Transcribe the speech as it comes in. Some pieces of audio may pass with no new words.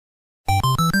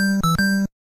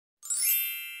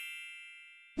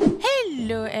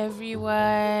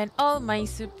everyone, all my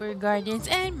super guardians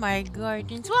and my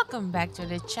guardians. Welcome back to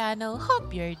the channel.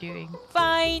 Hope you're doing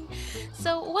fine.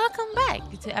 So welcome back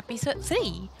to episode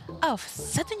 3 of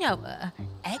Satu Nyawa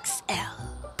XL.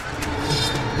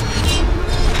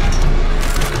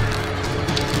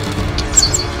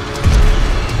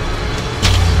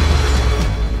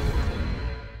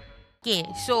 Okay,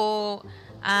 so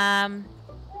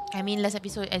last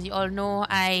episode, as you all know,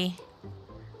 I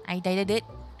died it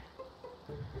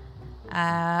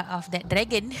of that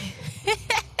dragon.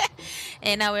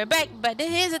 And now we're back. But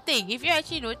here's the thing, if you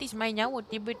actually notice, my nyawa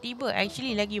tiba-tiba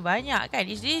actually lagi banyak kan.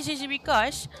 This is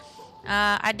because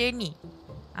ada ni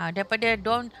daripada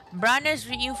Dawn Brunner's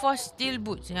Reinforced Steel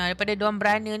Boots. Daripada Dawn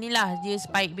Brunner ni lah, dia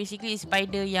basically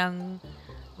spider yang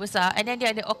besar. And then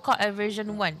dia ada Occult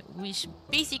version 1, which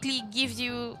basically gives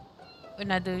you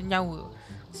another nyawa.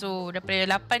 So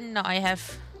daripada 8 now I have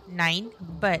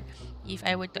 9. But if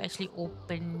I were to actually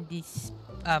open this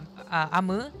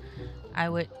armor, I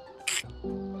would,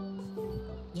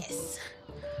 yes,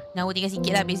 nyawa tinggal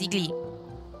sikit lah basically.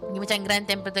 Dia macam grand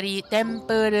temporary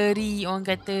orang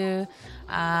kata,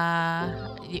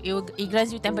 it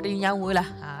grants you temporary nyawa lah.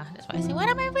 That's why I say, what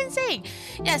am I even saying?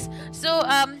 Yes, so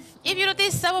if you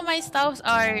notice, some of my stuffs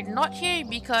are not here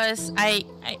because I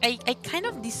kind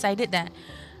of decided that,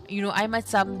 you know, I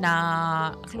macam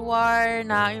nak keluar,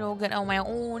 nak, you know, get on my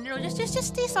own, you know, just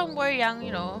stay somewhere yang,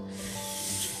 you know,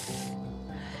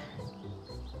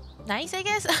 nice, I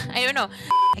guess. I don't know.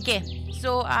 Okay,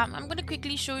 so I'm gonna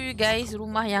quickly show you guys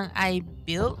rumah yang I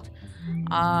built.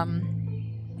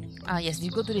 Yes,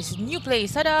 you go to this new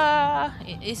place. Tada!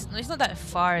 It's not that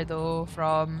far though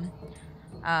from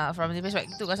the place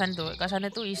right tu, kat sana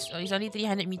tu is only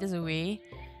 300 meters away.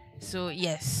 So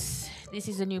yes, this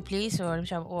is the new place. So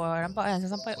macam, nampak kan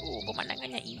sampai,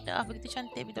 pemandangannya indah, begitu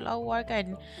cantik, begitu lawa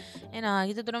kan. And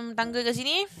kita turun tangga ke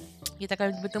sini, kita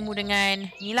akan bertemu dengan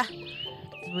ni lah.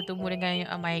 Kita bertemu dengan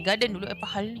my garden dulu. Apa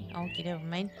hal ni? Okay, never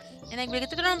mind. And then bila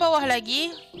kita turun bawah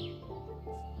lagi,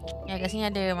 ya, kat sini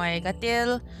ada my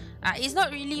katil. It's not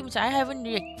really macam, I haven't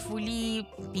fully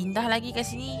pindah lagi kat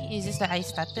sini. It's just that I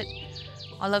started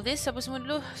all of this apa semua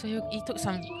dulu. So it took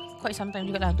quite some time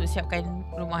jugalah untuk siapkan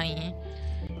rumah ni.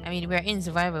 I mean, we're in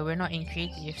survival, we're not in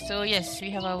creative. So yes,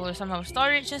 we have some of our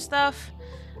storage and stuff.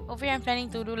 Over here I'm planning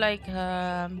to do like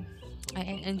an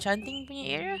enchanting punya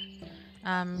area.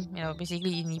 You know,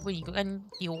 basically ini pun ikutkan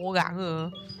tiga orang ke,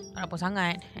 tak apa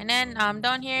sangat. And then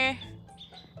down here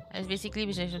is basically,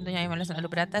 misalnya contohnya I malas nak lalu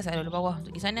pada atas, I lalu bawah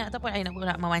untuk pergi sana, ataupun I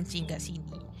nak memancing kat sini.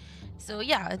 So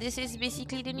yeah, this is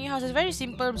basically the new house. It's very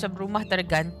simple, macam rumah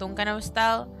tergantung kind of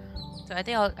style. So I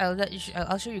think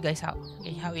I'll show you guys how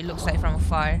it looks like from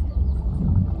afar.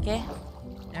 Okay,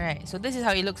 alright. So this is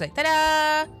how it looks like.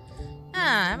 Tada!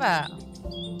 Nampak?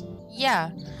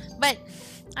 Yeah, but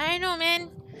I don't know, man.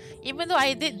 Even though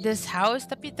I did this house,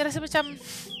 tapi terasa macam,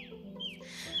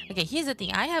 okay, here's the thing.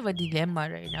 I have a dilemma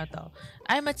right now tau.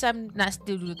 I macam nak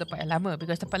still dulu tempat yang lama,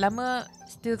 because tempat lama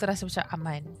still terasa macam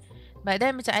aman. But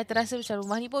then macam I terasa macam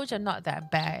rumah ni pun macam not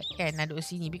that bad kan, nak duduk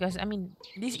sini. Because I mean,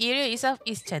 this area itself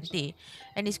is cantik,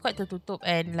 and it's quite tertutup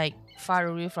and like far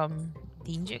away from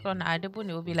danger. Kalau nak ada pun,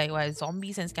 it will be like what,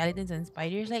 zombies and skeletons and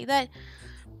spiders like that.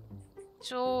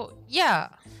 So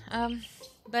yeah,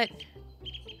 but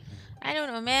I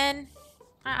don't know, man.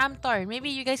 I'm torn. Maybe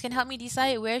you guys can help me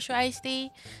decide, where should I stay?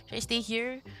 Should I stay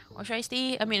here? Or should I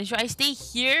stay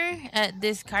here at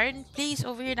this current place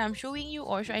over here that I'm showing you?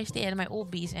 Or should I stay at my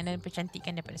old base and then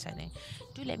percantikkan daripada sana?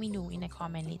 Do let me know in a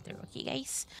comment later. Okay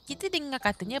guys? Kita dengar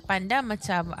katanya panda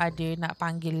macam ada nak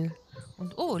panggil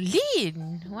untuk, oh,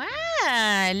 Lin!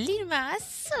 Wah, Lin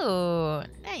masuk.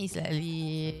 Nice lah,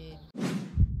 Lin.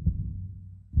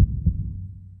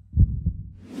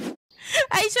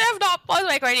 I should have not paused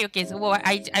my recording. Okay, so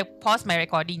I paused my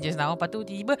recording just now. Lepas tu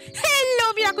tiba-tiba,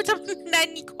 hello, bila aku macam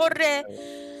nani korek.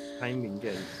 Timing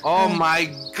kan. Oh my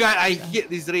god, I hate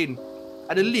this rain.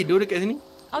 Ada lead tu dekat sini.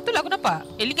 Oh, tu lah aku nampak.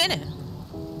 Lead kat mana?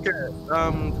 Kat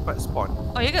tempat spawn.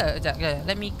 Oh, ya ke? Sekejap ke?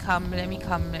 Let me come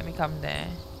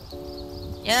there.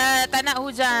 Ya, tak nak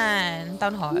hujan.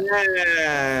 Town hall.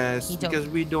 Yes, Hijau. because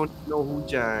we don't know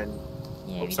hujan.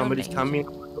 Yeah, Somebody's coming.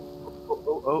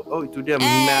 Oh, itu dia.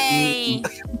 Hey!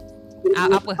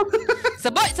 Apa?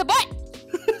 Sebut!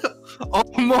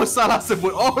 Almost salah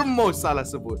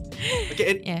sebut.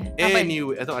 Okay, Yeah,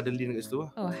 anyway, I thought ada link kat situ.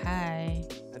 Oh, hi.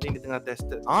 I think dia tengah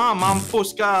tested.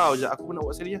 Mampus kau. Sekejap, aku pun nak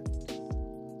buat siri lah.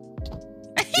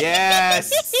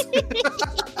 Yes!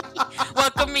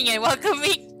 Welcoming.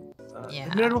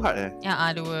 Yeah. Dia dah dua hard Ya,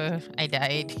 dua. I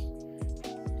died.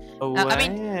 Oh, I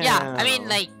mean,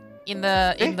 like in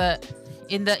the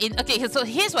okay, so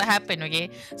here's what happened,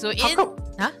 okay? So in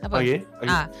apa? Okay.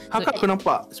 How come aku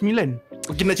nampak 9?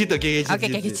 Okay, nak cerita. Okay,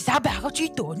 sabar kau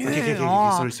cerita ni. Okay.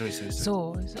 Sorry.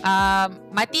 So,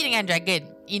 mati dengan dragon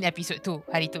in episode 2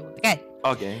 hari tu, kan?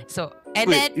 Okay. So,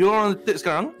 Wait, you're on the third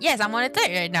sekarang? Yes, I'm on the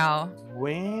third right now.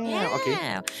 Wow. Yeah. Okay.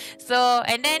 So,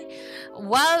 and then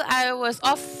while I was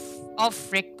off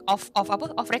record, when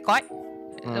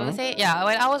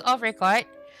I was off record,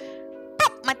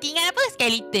 pop, mati dengan apa?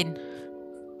 Skeleton.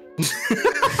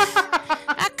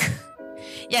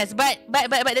 Yes, but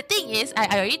the thing is, I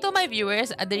already told my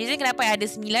viewers the reason kenapa I ada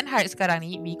 9 heart sekarang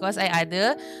ni because I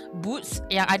ada boots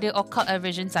yang ada occult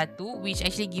version 1 which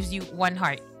actually gives you 1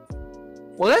 heart.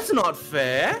 Well, that's not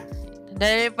fair.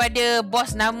 Daripada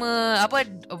boss nama apa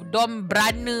Dom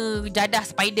Brana Jadah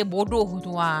Spider bodoh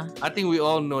tu I think we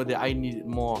all know that I need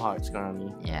more heart sekarang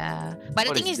ni. Yeah. But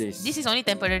the thing is this is only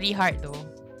temporary heart though.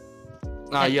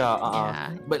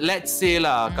 Yeah. But let's say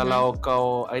lah, kalau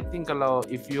kau, I think kalau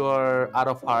if you're out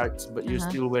of hearts but you're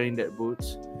still wearing that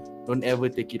boots, don't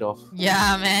ever take it off.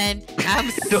 Yeah, man.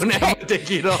 I'm Don't ever take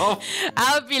it off.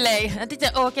 I'll be like, nanti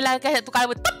okay lah, tukar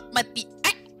mati.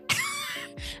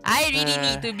 I really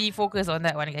need to be focused on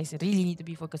that one, guys. Really need to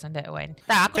be focused on that one.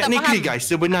 Aku Technically, tak faham. guys,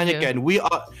 sebenarnya kan we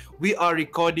are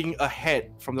recording ahead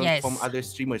from other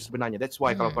streamers sebenarnya. That's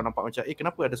why kalau kau nampak macam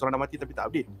kenapa ada seorang dah mati tapi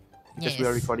tak update? Because we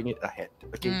are recording it ahead.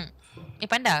 Okay.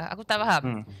 Panda, aku tak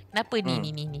faham. Kenapa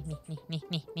ni.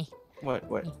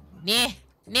 What?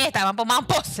 Ni tak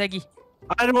mampus lagi.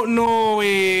 I don't know.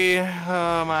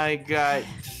 Oh my god.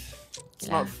 It's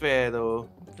not fair though.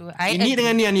 Ini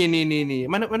dengan ni.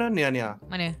 Mana ni?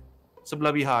 Mana?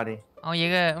 Sebelah Bihar ni. Oh, ya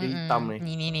ke? Hitam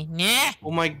ni. Ni.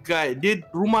 Oh my god.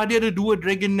 Rumah dia ada 2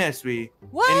 dragon nest weh.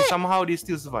 What? And somehow they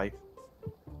still survive.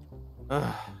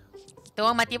 Kita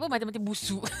orang mati apa? Mati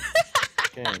busuk.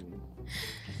 Kan.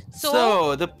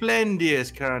 So, the plan dia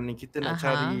sekarang ni kita nak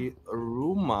cari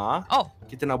rumah.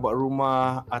 Kita nak buat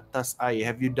rumah atas air.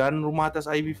 Have you done rumah atas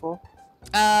air before?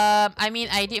 I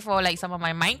mean, I did for like some of my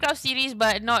Minecraft series,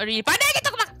 but not really. Pandai kita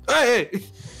aku Hey.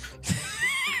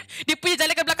 Dia punya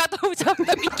jalan ke belakang tu macam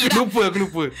tak fikir dah. Aku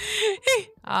lupa.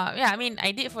 Yeah, I mean,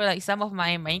 I did for like some of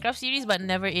my Minecraft series, but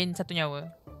never in Satu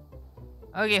Nyawa.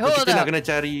 Okay, hold Kita up. nak kena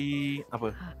cari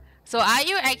apa? So, are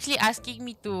you actually asking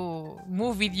me to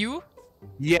move with you?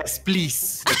 Yes,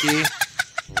 please. Okay.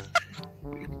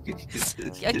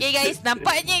 Okay, guys,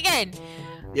 nampaknya kan?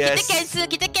 Yes.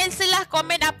 Kita cancel lah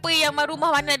komen apa yang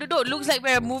rumah mana nak duduk. Looks like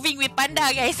we're moving with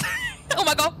Panda, guys. Oh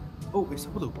my god. Oh,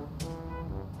 siapa tu?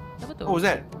 Apa tu? Oh, was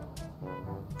that?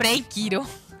 Frankie tu.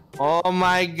 Oh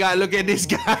my god, look at this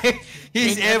guy.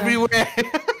 He's everywhere.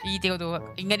 Tengok tu.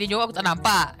 Ingat dia jawab aku tak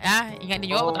nampak. Ingat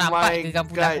dia jawab aku tak nampak ke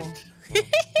kampung aku.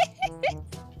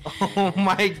 Oh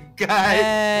my god.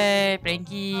 Hey,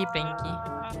 Frankie.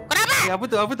 Kau nampak? Apa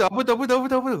tu? Apa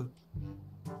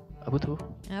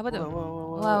tu?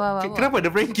 Wah. Kenapa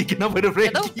ada Frankie? Kenapa ada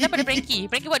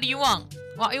Frankie? Frankie, what do you want?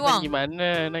 What you want?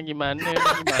 Nak gimana?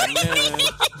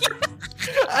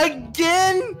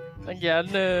 Again? Lagi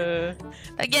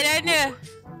mana?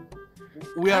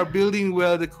 We are building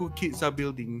where the cool kids are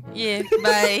building. Yeah,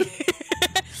 bye.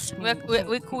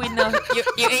 We're cool enough.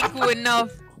 You ain't cool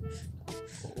enough.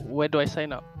 Where do I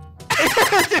sign up?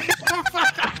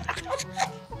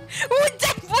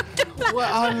 Hujan bodoh lah.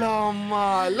 Wah,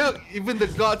 alamak. Look, even the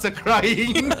gods are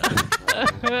crying.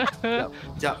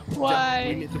 Jap.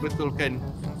 Why? We need to betulkan.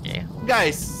 Okay.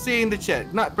 Guys, say in the chat,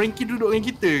 nak Frankie duduk dengan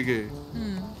kita ke?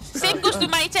 Same goes to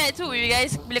my chat too, you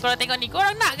guys. Bila korang tengok ni,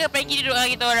 korang nak ke Frankie duduk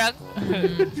dengan kita orang?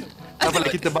 Tak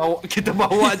apalah, kita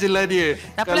bawa je lah dia.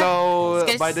 Kalau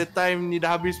by the Sekali- time ni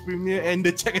dah habis premiere and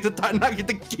the chat kata tak nak,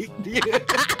 kita kick dia.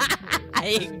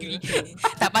 I agree.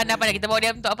 Tak pandai-pandai kita bawa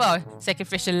dia untuk apa?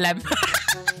 Sacrificial lamb.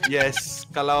 Yes,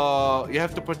 kalau you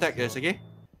have to protect us, okay?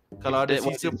 Kalau ada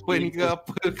sisa pen ke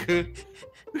apa ke.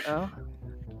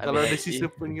 Kalau ada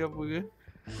sisa pen ke apa ke.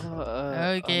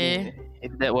 Okay.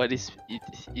 Is that what is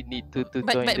you need to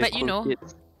join the but you know.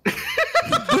 kids?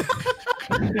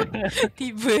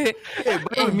 Tiba.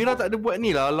 Betul, Mira tak ada buat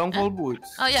ni lah, long fall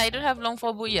boots. Oh yeah, I don't have long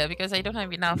fall boot yet because I don't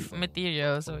have enough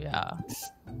material. So yeah.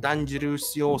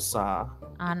 Dangerosiosa.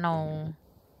 No.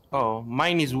 Oh,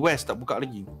 mine is west, tak buka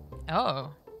lagi.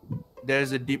 Oh.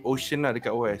 There's a deep ocean lah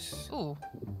dekat west. Ooh.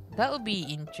 That would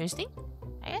be interesting,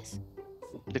 I guess.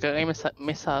 Dekat dengan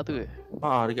mesa tu ke?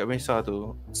 Dekat Mesa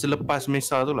tu. Selepas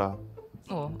Mesa tu lah.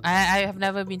 Oh, I have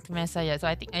never been to Mesa yet, so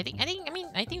I think we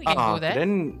can go there.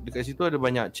 Then dekat situ ada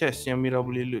banyak chest yang Mira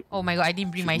boleh loot. Oh my god, I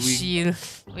didn't bring my shield.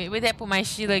 Wait, where did I put my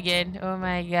shield again? Oh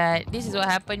my god. This is what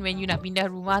happened when you nak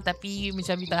pindah rumah tapi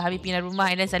macam you tak habis pindah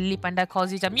rumah and then suddenly Panda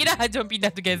calls you macam Mira, jom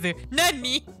pindah together.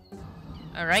 Nani?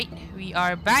 Alright, we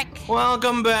are back.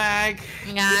 Welcome back.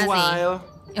 Been a while.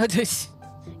 Okay,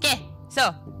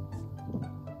 so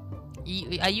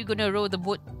are you gonna row the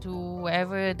boat to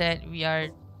wherever that we are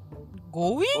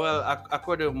going? Well,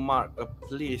 aku ada mark a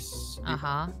place di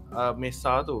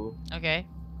Mesa tu. Okay.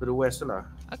 To the west lah.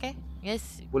 Okay.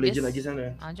 Yes. Boleh je nak pergi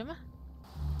sana. Jom lah.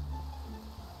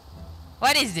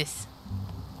 What is this?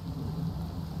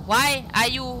 Why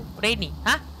are you raining?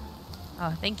 Huh?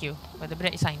 Oh, thank you for the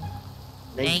bright sign.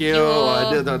 Thank you.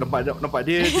 Ada tak nampak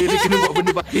dia kena buat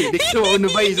benda baik. Dia kena buat benda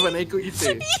baik sebab nak ikut kita.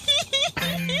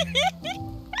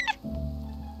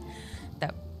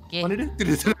 Tak. Okay. Mana dia?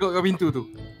 Dia selalu kat pintu tu.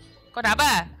 Kau nak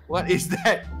apa? What is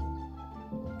that?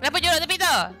 Kenapa jorok tepi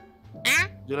tu?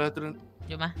 Jom lah turun.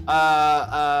 Jom lah.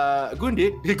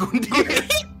 Gundit. Dia gundit.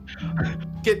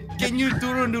 Can you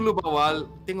turun dulu bawah?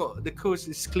 Tengok the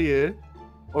coast is clear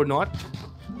or not?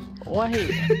 Why?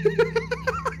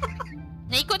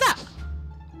 Nak ikut tak?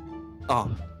 Oh,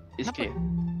 it's clear.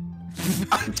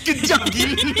 Kejap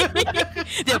gila.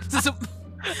 Dia tutup.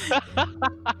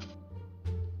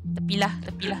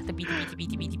 Tepi.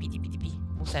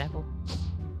 Bosan aku.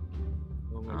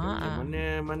 Oh my god.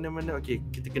 Mana. Okay,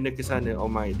 kita kena ke sana.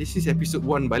 Oh my. This is episode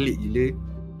 1 balik gila.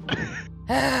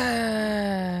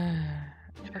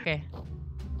 Okay.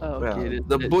 Okay.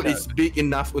 The boat is big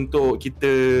enough untuk kita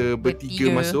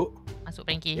bertiga masuk. Masuk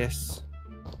Frankie. Yes.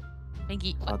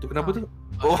 Frankie. Tu kenapa tu?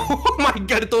 Oh my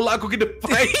god, dia tolak aku ke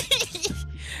depan.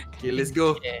 Okay, let's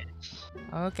go.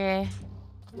 Okay.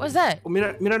 What's that? Oh,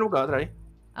 Mira buka, try.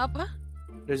 Apa?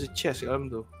 There's a chest kat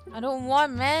dalam tu. I don't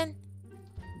want, man.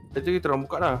 Tadi kita orang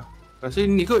buka dah. Rasa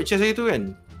ni kot chest saya tu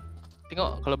kan?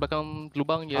 Tengok kalau belakang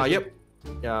lubang je. Yep.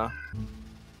 Yeah.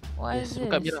 What is this?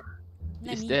 Buka Mira.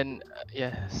 It's then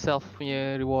self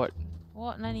punya reward.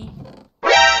 What nani?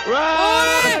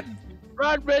 Run!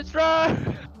 Run, bitch,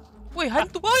 run! Woi,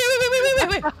 hantu.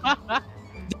 Wait.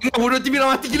 Jangan bodoh TV dah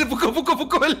mati gila.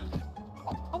 Pukul.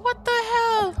 What the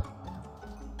hell?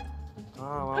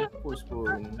 Mampus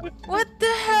pun. What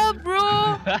the hell,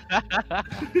 bro?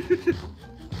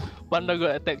 Panda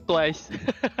got attacked twice.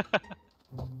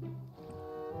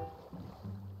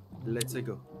 Let's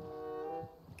go.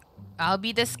 I'll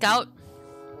be the scout.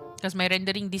 Because my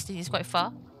rendering distance is quite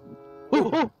far.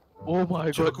 Oh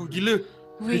my god. Aku gila.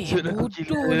 Weh, bodoh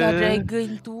lah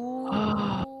dragon tu.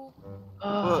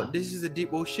 Well, this is a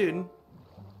deep ocean.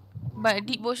 But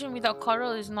deep ocean without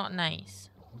coral is not nice.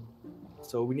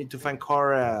 So we need to find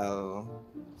coral.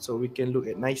 So we can look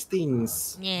at nice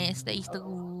things. Yes, that is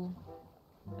true.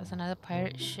 There's another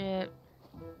pirate ship.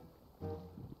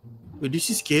 Oh,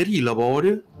 this is scary lah bawah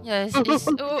dia. Yes, it's...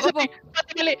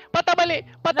 Patah balik.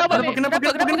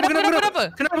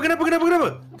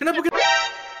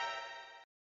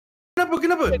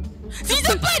 Kenapa?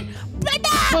 Season Pan!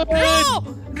 Panda!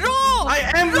 Row! I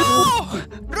am Row,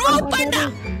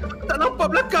 Panda! Tak nampak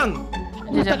belakang.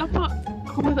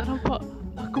 Aku pun tak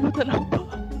nampak.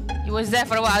 It was there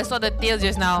for a while. I saw the tail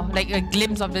just now. Like a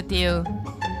glimpse of the tail.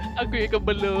 Aku yang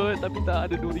kebelut tapi tak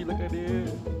ada duri belakang dia.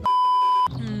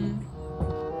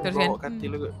 Teruskan. Bawa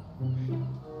katil kot.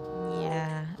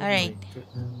 Yeah. Alright.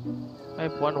 I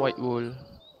have one white wool.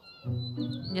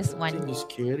 Just one. This is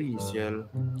scary, sial.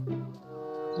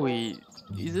 Wait,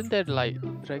 isn't there like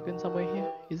dragon somewhere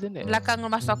here? Isn't it? Belakang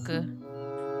rumah soccer.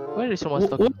 Where is rumah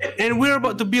soccer? And we're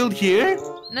about to build here?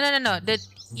 No.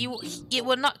 It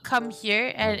will not come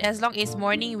here, and as long as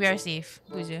morning, we are safe.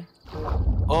 Tu je.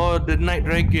 Oh, the night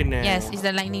dragon Yes, it's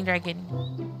the lightning dragon.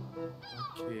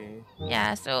 Okay.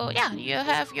 Yeah, so yeah, you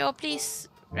have your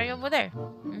place right over there.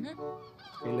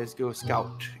 Okay, let's go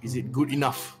scout. Is it good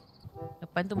enough?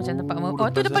 Depan tu macam tempat kau.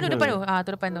 Tu depan tu.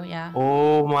 Tu depan tu, yeah.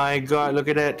 Oh my god, look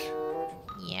at that.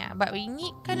 Yeah, but we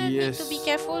need need to be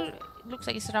careful. Looks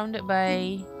like it's surrounded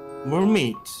by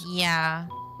mermaids. Yeah.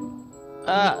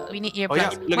 We need earplugs. Oh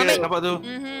yeah, look at that, nampak tu.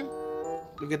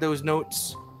 Look at those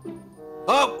notes.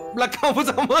 Oh, belakang pun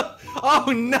sama. Oh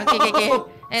no. Okay.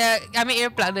 Ambil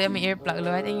earplug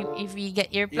dulu. I think if we get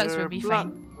earplugs, we'll be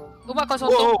fine. Buat kau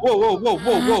sontong.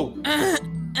 Whoa.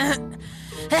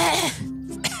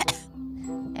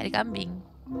 Ada kambing.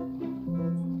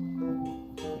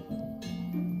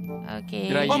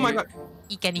 Okay. Oh my god.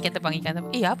 Ikan terbang.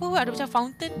 Apa buat? Ada macam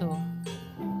fountain tu.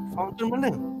 Fountain mana?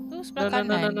 Tu sebelah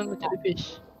kanan. No, jadi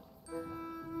fish.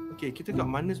 Okay, kita kat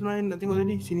mana sebenarnya nak tengok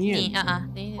tadi? Sini kan?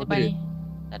 Ni depan ni.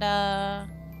 Tada.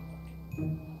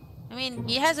 I mean,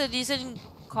 it has a decent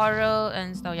coral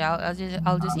and stuff. Yeah,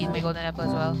 I'll just eat my golden apple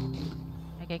as well.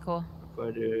 Okay, cool. Aku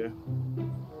ada.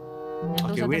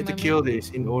 Okay, we need to kill this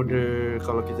in order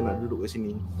kalau kita nak duduk kat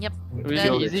sini. Yep.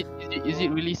 Really, is it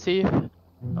really safe?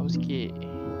 I'm scared.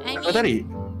 I mean, tarik?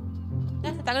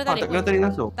 dah Tak kena Tak tarik. kena tarik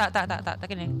langsung. Tak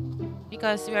kena.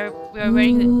 Because we are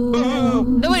wearing the.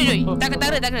 Don't worry. Tak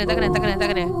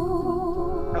kena.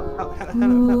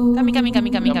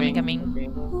 Coming.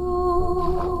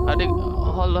 Ada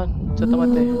hold on, cerita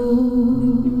mati.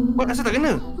 What, asal tak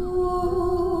kena?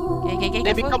 Okay,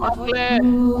 They become ugly.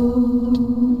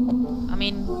 I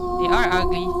mean, they are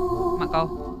ugly. Mak kau.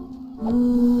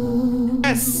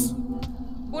 Yes.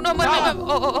 Oh no,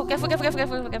 oh, careful.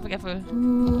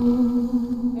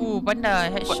 Panda,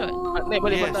 headshot. Naik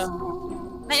balik Yes. patah.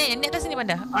 Naik atas sini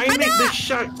panda. I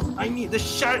need the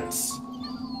sharks.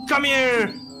 Come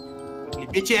here.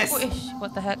 Bitches. Oh,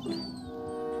 what the heck?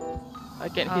 I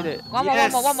can hit it. One more.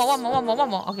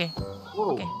 Okay.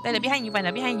 Oh. Okay. There, behind you, panda.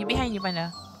 Behind you,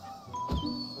 panda.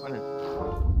 Mana?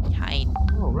 Behind.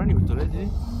 Oh, berani betul tadi.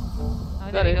 Oh,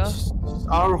 there we go. It's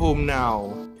our home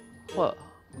now. What?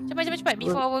 Cepat.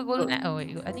 Before our golden apple. Oh,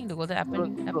 wait. I think the golden apple.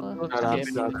 Dah.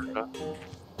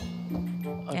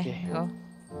 Okay. Go.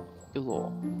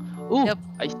 Hello. Ooh, Yep.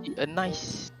 I see a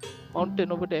nice mountain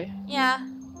over there. Yeah.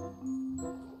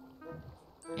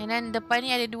 And then depan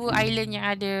ni ada 2 island yang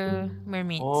ada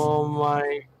mermaids. Oh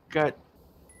my god.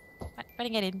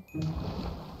 Paling get in.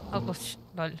 Oh,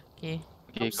 lol. Okay.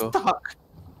 Okay, I'm go. stuck.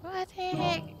 What the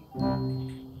heck?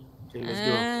 Okay, let's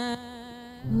go.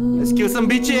 Let's kill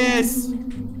some bitches.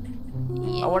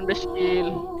 I want the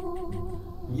skill.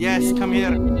 Yes, come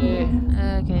here.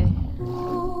 Okay.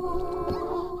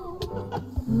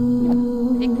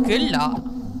 Dia gelap.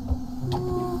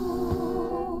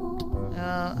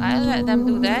 I'll let them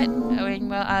do that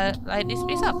while I'll light this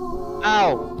place up. Ow!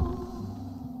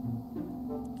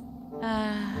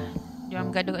 Diorang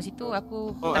bergaduh kat situ,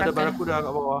 aku Oh, ada barakuda kat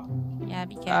bawah. Ya,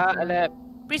 be careful. Alep.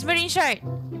 Prismarine shard.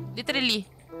 Literally.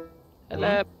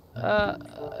 Alep.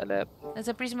 Alep.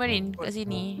 There's a prismarine kat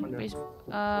sini.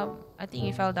 I think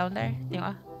he fell down there. Tengok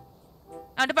ah.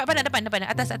 Depan.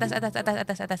 Atas.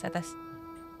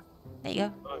 There you go.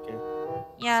 Okay.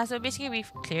 Yeah, so basically we've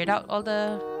cleared out all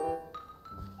the...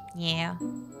 Yeah.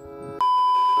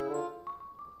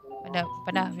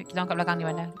 Pada kita orang kat belakang ni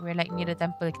mana. We're like near the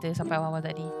temple kita sampai awal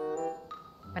tadi.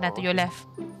 Pada to your left.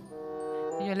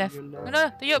 To your left. No,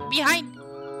 to your behind.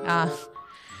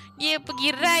 Dia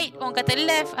pergi right, orang kata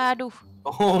left. Aduh.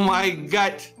 Oh my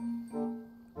god.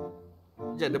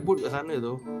 Sekejap, ada boat kat sana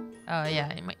tu. Oh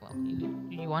yeah,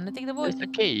 you want to take the boat? It's a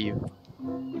cave.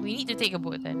 We need to take a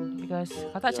boat then because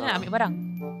kau tak macam mana nak ambil barang.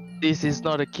 This is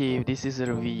not a cave, this is a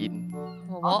ravine.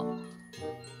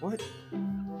 What?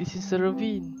 This is a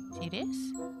ravine. Serious?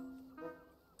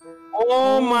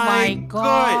 Oh my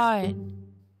god. god.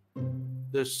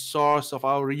 The source of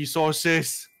our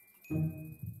resources.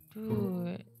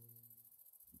 Dude.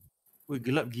 Weh,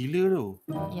 gelap gila tu.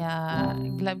 Ya,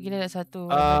 gelap gila dah satu.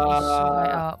 It's so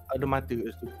high up. Ada mata kat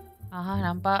situ.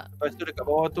 Nampak. Lepas tu dekat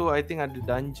bawah tu, I think ada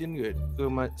dungeon ke? Ke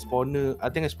spawner.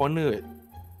 I think ada spawner ke?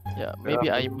 Yeah,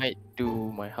 maybe I might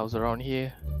do my house around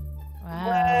here. Wow.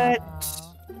 What?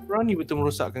 Berani betul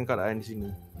merosakkan keadaan di sini.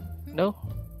 No,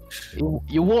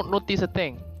 you won't notice a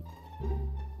thing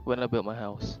when I build my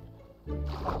house.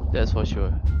 That's for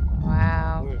sure.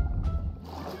 Wow.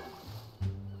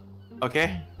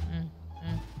 Okay.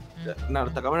 Nak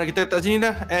letak kat mana? Kita letak sini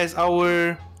dah as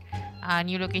our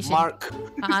new location. mark.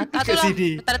 Tak tu kat lah. sini.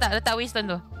 Letak Winston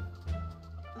tu.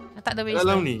 Letak the Winston.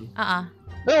 Dalam ni.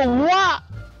 Oh, what?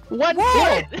 What?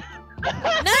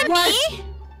 Nani?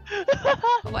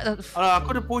 What the Alah,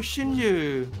 aku ada potion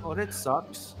je. Oh, that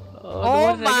sucks.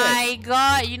 Oh my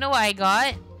god. You know what I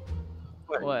got?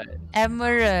 What?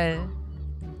 Emerald.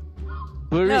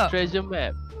 Buried No. treasure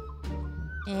map.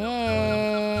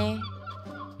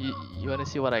 You wanna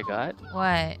see what I got?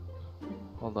 What?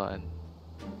 Hold on.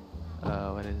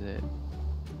 What is it?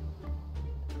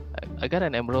 I got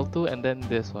an emerald too, and then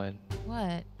this one.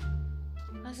 What?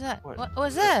 What's that? What? What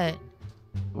was that?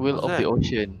 Wheel What's of that? the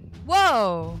Ocean.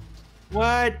 Whoa!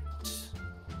 What?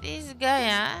 This guy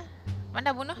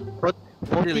mana bunuh?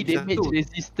 40 lagi damage satu.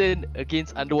 resistant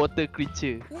against underwater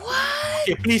creature. What?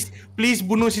 Okay, please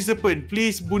bunuh si serpent.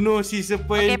 Please bunuh si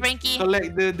serpent. Okay, Frankie.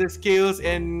 Collect the scales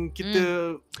and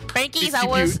kita Frankie is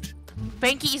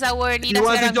our You leader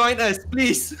want to sekarang. join us,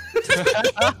 please.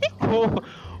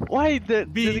 Why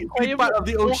Be requirement part of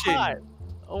the so ocean. hard?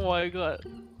 Oh my god.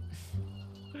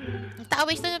 Tak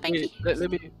Winston Frankie. Wait, let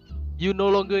me. You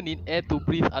no longer need air to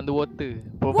breathe underwater.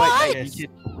 Provide What? night vision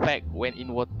back when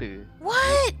in water.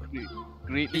 What?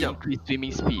 Greatly Sekejap. increase swimming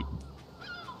speed.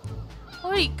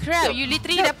 Holy crap! You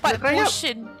literally Sekejap, dapat nak try up.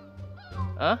 potion.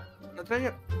 Huh? Nak try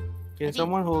up. Can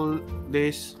someone hold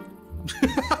this?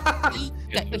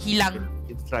 Hilang.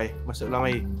 Kita try. Masuk dalam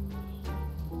air.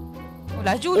 Oh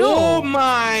Laju tu. Oh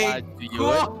my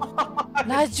god.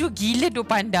 Laju gila tu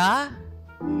panda.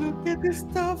 Look at this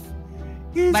stuff.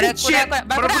 He's a Badak shit.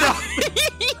 kuda.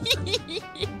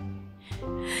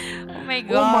 Oh my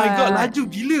god. Oh my god, laju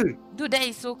gila. Dude, that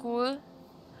is so cool.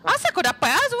 Asal kau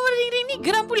dapat semua ring-ring ni?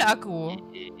 Geram pula aku.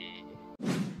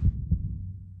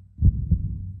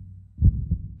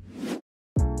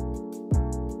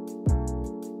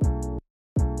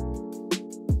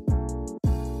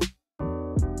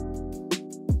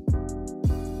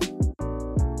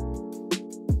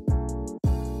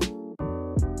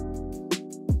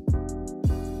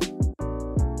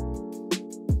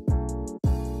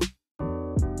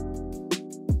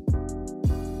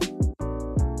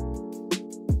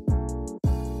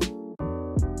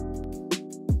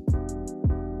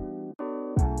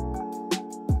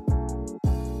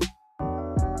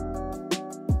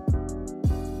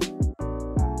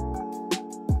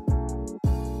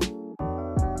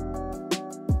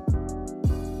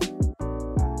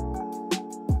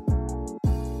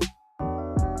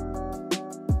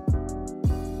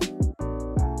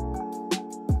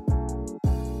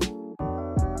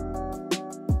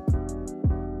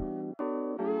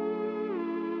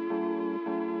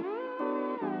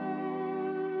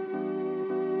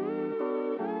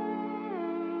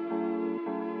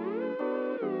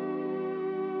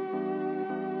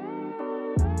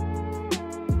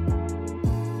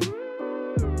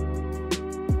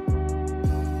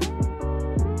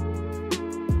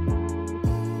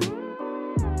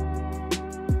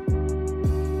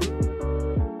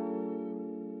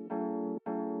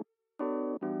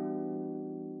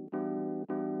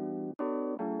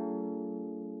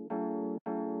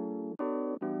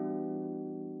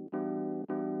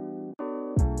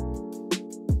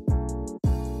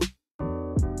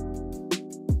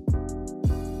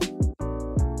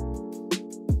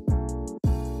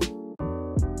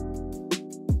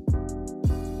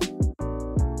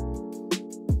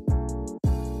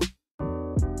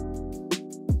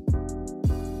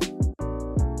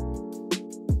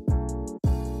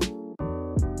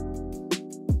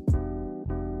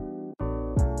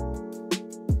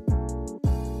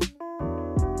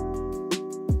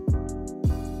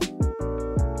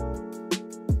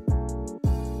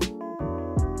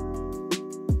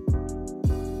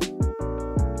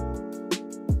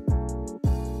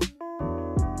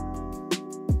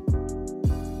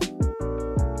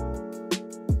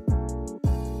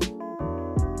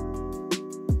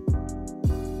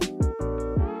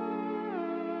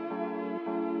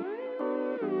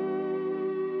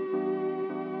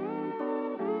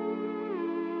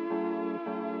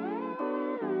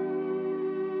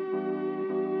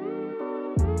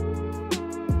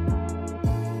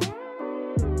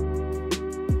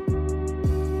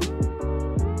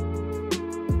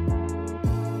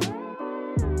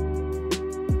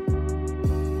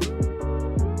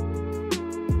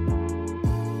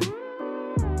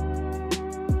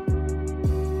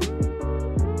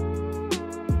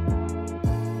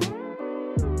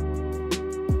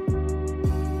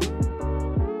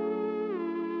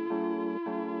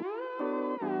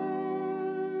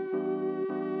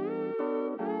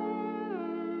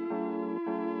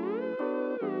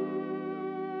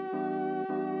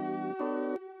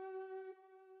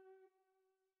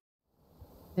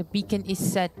 The beacon is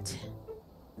set.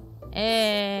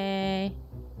 Hey.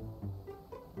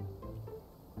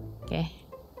 Okay.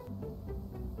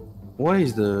 Why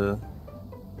is the...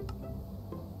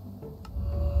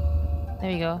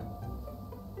 There we go.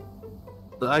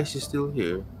 The ice is still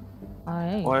here.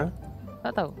 Alright. Why?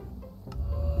 Tak tahu.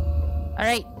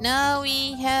 Alright, now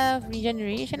we have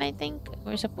regeneration, I think.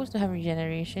 We're supposed to have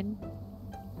regeneration.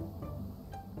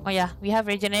 Oh yeah, we have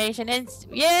regeneration and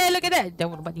yeah, look at that. Dah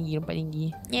lompat tinggi.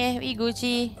 Yeah, we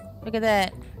Gucci. Look at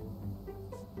that.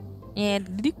 Yeah,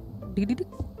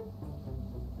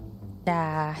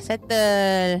 dah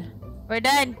settle. We're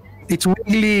done. It's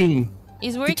wiggling.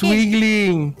 It's working. It's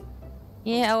wiggling.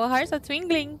 Yeah, our hearts are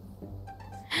twinkling.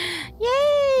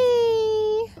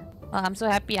 Yay! Oh, I'm so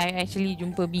happy I actually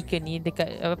jumpa beacon ni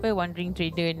dekat apa wandering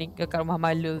trader ni kat rumah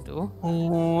Malul tu.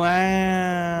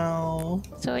 Wow.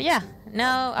 So yeah,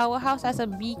 now our house has a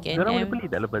beacon. Korang boleh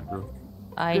beli tak lepas tu?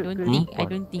 I don't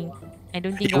think.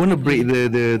 You want to break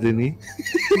the ni?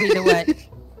 Break the what?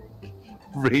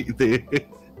 Break the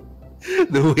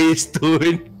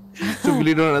waystone. So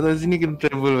bila diorang nak datang sini kena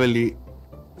travel balik.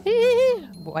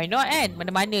 Why not kan?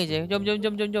 Mana-mana je.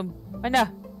 Jom. Mana?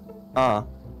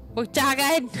 Pecah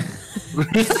kan?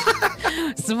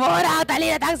 Semua orang tak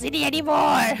boleh datang sini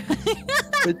anymore.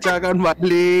 Pecahkan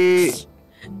balik.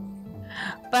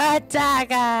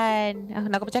 Pecahkan.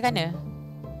 Nak aku pecahkan ke?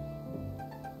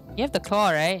 You have the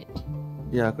claw, right?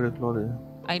 Ya, aku dah keluar dia.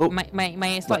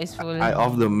 My slot is full. I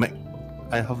off the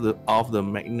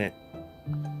magnet.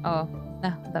 Oh,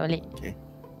 dah tak balik. Okay.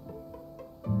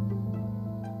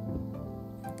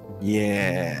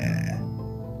 Yeah.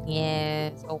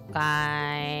 Yes,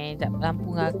 okay. Sekejap,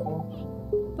 lampu dengan aku.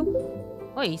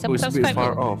 Oi, siapa It's a bit subscribe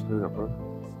far ni? off. Apa?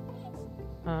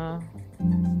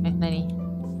 Nah ni.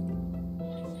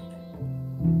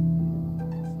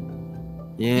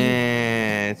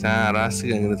 Yes, rasa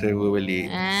kan kena travel balik.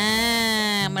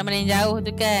 Mana-mana yang jauh tu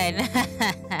kan.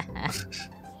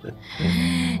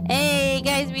 Hey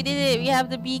guys, we did it. We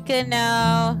have the beacon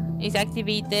now. It's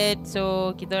activated.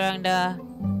 So kita orang dah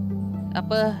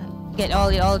get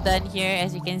all done here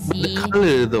as you can see. The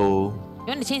colour though.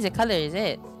 You want to change the colour, is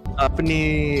it? Apa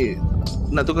ni,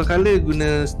 nak tukar colour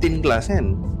guna stained glass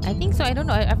kan? I think so. I don't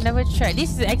know. I've never tried.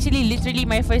 This is actually literally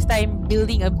my first time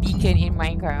building a beacon in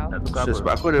Minecraft. So,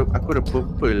 sebab aku ada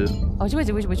purple. Oh, cuba.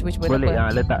 Boleh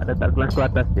letak gelas tu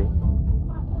atas dia.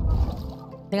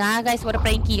 Dengar guys, suara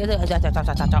Frankie kat tu.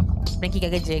 Cok. Frankie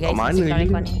kat kerja guys. Mana dia?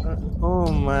 Oh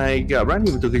my god, berani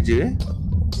betul kerja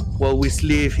while we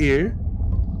slave here.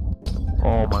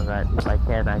 Oh my god, if I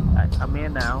can, I'm here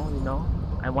now, you know.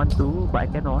 I want to, but I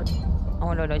cannot.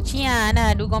 Oh lolo, Cian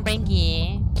lah dukung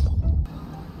Frankie.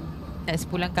 Nak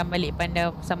sepulangkan balik panda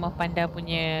sama panda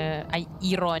punya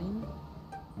Iron.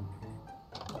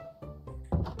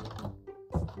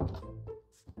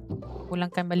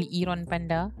 Pulangkan balik Iron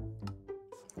panda.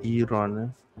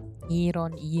 Iron.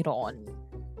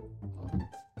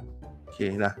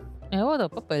 Okay dah. What the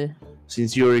purple?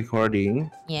 Since you're recording,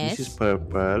 yes. This is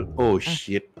purple. Oh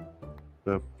shit.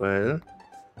 Purple.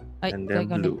 And then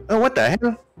blue. On. Oh, what the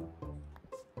hell?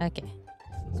 Okay.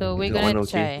 So we're gonna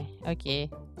try. Okay.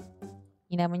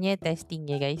 Ini namanya testing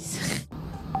ya guys.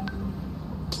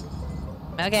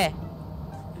 Okay.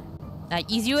 Now,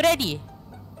 is you ready?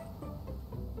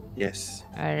 Yes.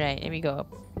 Alright, here we go.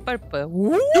 Purple.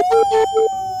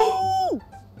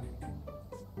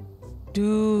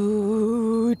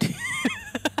 Dude.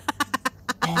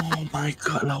 Oh my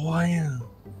god, lawanya.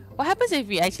 What happens if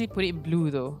we actually put it blue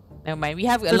though? Never mind. We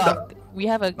have a lot of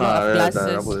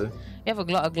glasses. We have a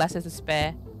lot of glasses to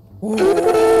spare.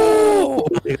 Oh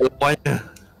my god.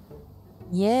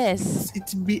 Yes.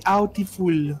 It's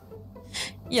beautiful.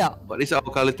 Yeah. But it's our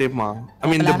color tema. I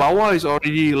mean, the bawah is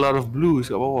already a lot of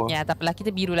blues kat bawah. Ya, tak apalah. Kita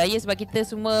biru lah ya sebab kita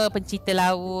semua pencinta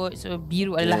laut. So,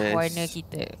 biru adalah warna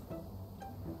kita.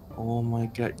 Oh my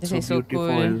god, this so is so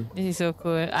beautiful. Cool. This is so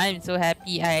cool. I'm so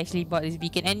happy I actually bought this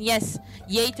beacon. And yes,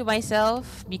 yay to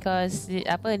myself because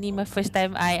ni my first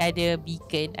time I ada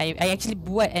beacon. I actually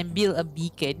buat and build a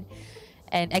beacon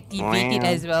and activate it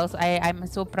as well. So I'm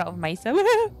so proud of myself.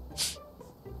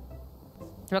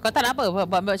 Sebab kau tak nak buat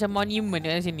macam monument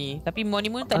kat sini. Tapi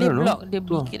monument tak boleh block the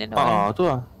beacon and all. Tu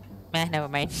lah.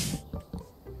 Never mind.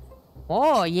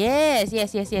 Oh, yes.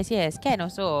 Can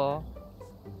also.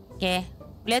 Okay.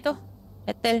 Boleh tu.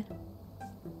 Settle.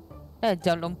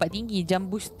 Jam lompat tinggi. Jam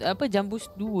boost 2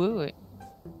 kot.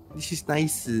 This is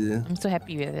nice. I'm so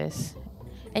happy with this.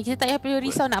 And kita tak perlu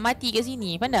risau nak mati kat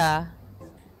sini. Panda.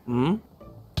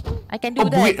 I can do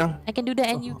that. I can do that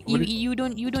and you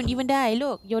don't even die.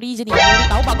 Look, your reasoning.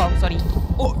 Tahu pak kau? Sorry.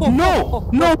 No.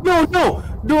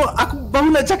 Aku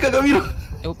baru nak cakap kat Mira.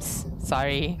 Oops.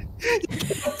 Sorry.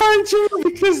 Punch you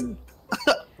because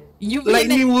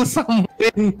lightning will summon.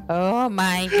 Oh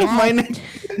my god. My neck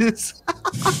is.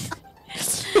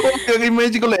 Oh, I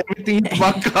imagine kalau everything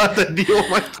bakar tadi. Oh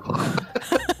my god.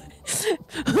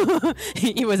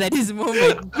 It was at this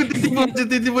moment. Aku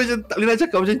tiba-tiba macam tak boleh nak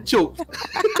cakap, macam choke.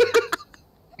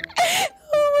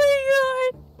 Oh my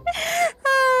god.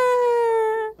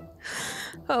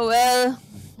 Oh well,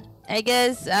 I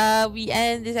guess we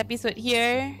end this episode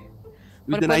here.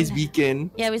 With a nice beacon.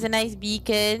 Yeah, with a nice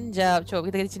beacon. Jap, cuba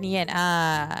kita kena sini kan.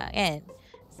 Kan.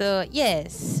 So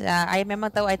yes, I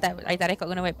memang tahu I tak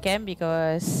record guna webcam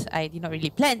because I did not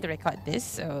really plan to record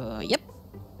this. So yep.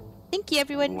 Thank you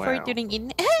everyone for tuning in.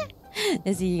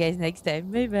 I'll see you guys next time.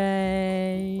 Bye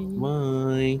bye.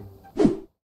 Bye.